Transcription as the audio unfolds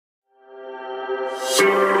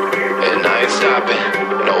And I ain't stopping,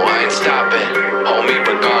 no I ain't stopping, homie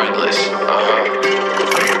regardless,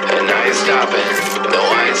 And I ain't stopping, no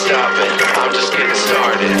I ain't stopping, I'm just getting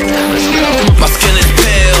started, let's go. My skin is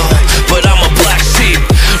pale, but I'm a black sheep,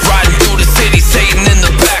 riding through the city, Satan in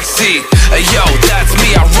the backseat. Hey yo, that's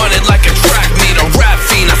me, I run it like a track meet, a rap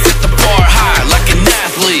fiend, I set the bar high like an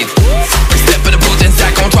athlete. Step in the booth and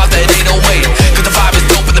Zach gon' drop that 808, cause the vibe is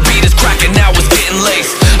dope and the beat is cracking, now it's getting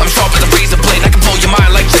laced. I'm sharp as a razor blade, I can blow your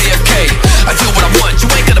mind like JFK. I do what I want, you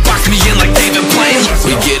ain't gonna box me in like David Blaine.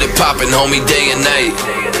 We get it poppin', homie, day and night.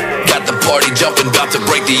 Got the party jumping, about to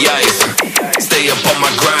break the ice. Stay up on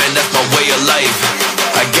my grind, that's my way of life.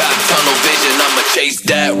 I got tunnel vision, I'ma chase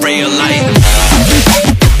that ray of light.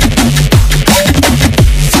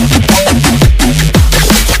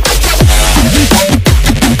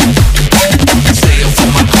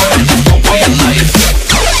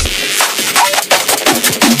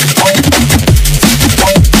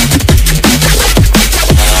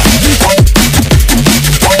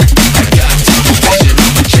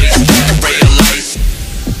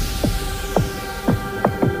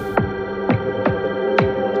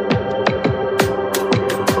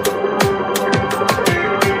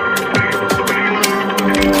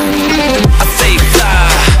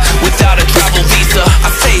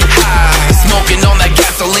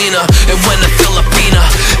 And when the Filipina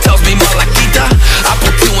tells me Malakita, I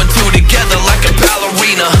put two and two together like a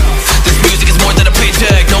ballerina. This music is more than a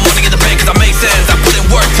paycheck, no money in the bank cause I make sense. I put in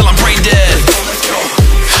work till I'm brain dead.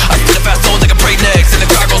 I spit a fast soul like a breaknecks and the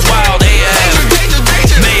crowd goes wild, mayhem.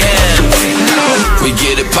 We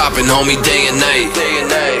get it poppin', homie, day and night.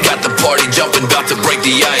 Got the party jumping, about to break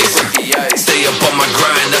the ice. Stay up on my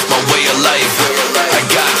grind, that's my way of life. I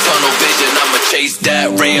got tunnel vision, I'ma chase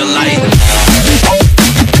that ray of light.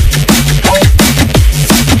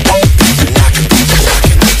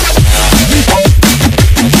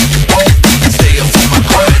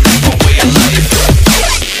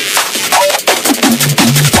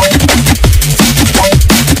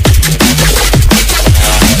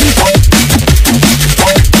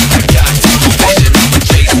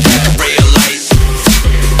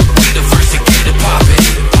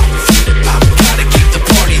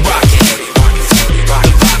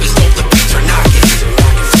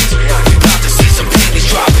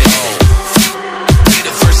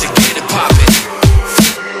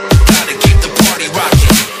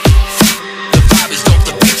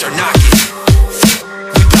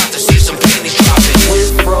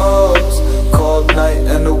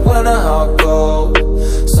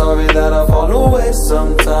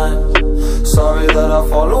 Sorry that I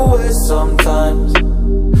fall away sometimes.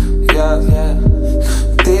 Yeah,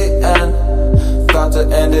 the end. Got to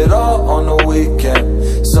end it all on the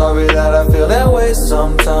weekend. Sorry that I feel that way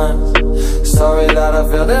sometimes. Sorry that I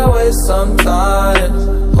feel that way sometimes.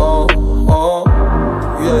 Oh,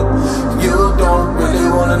 yeah. You don't really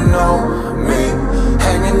wanna know me,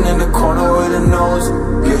 hanging in the corner with a nose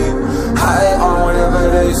geek, high on whatever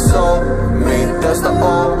they sold me. That's the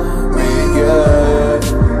old me, yeah.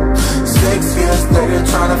 6 years later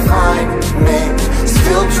trying to find me,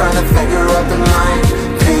 still trying to figure out the mind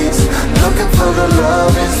piece, looking for the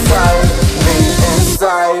love inside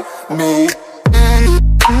me.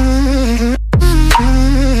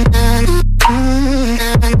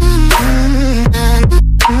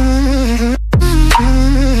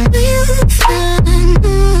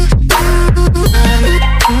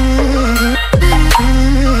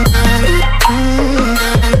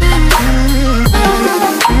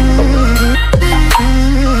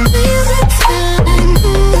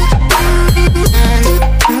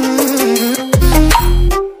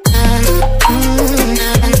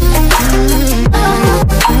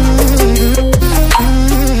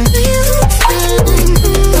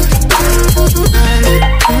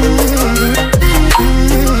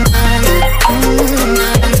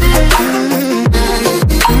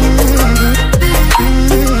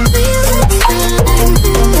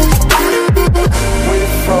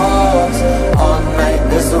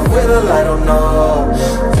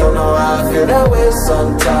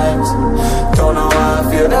 Sometimes, don't know how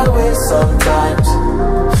I feel that way sometimes.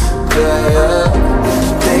 Yeah,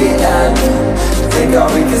 the end. Think how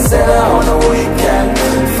we can say that on the weekend.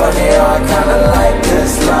 Funny how I kinda like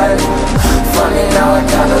this life. Funny how I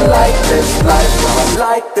kinda like this life. I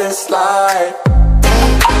like this life.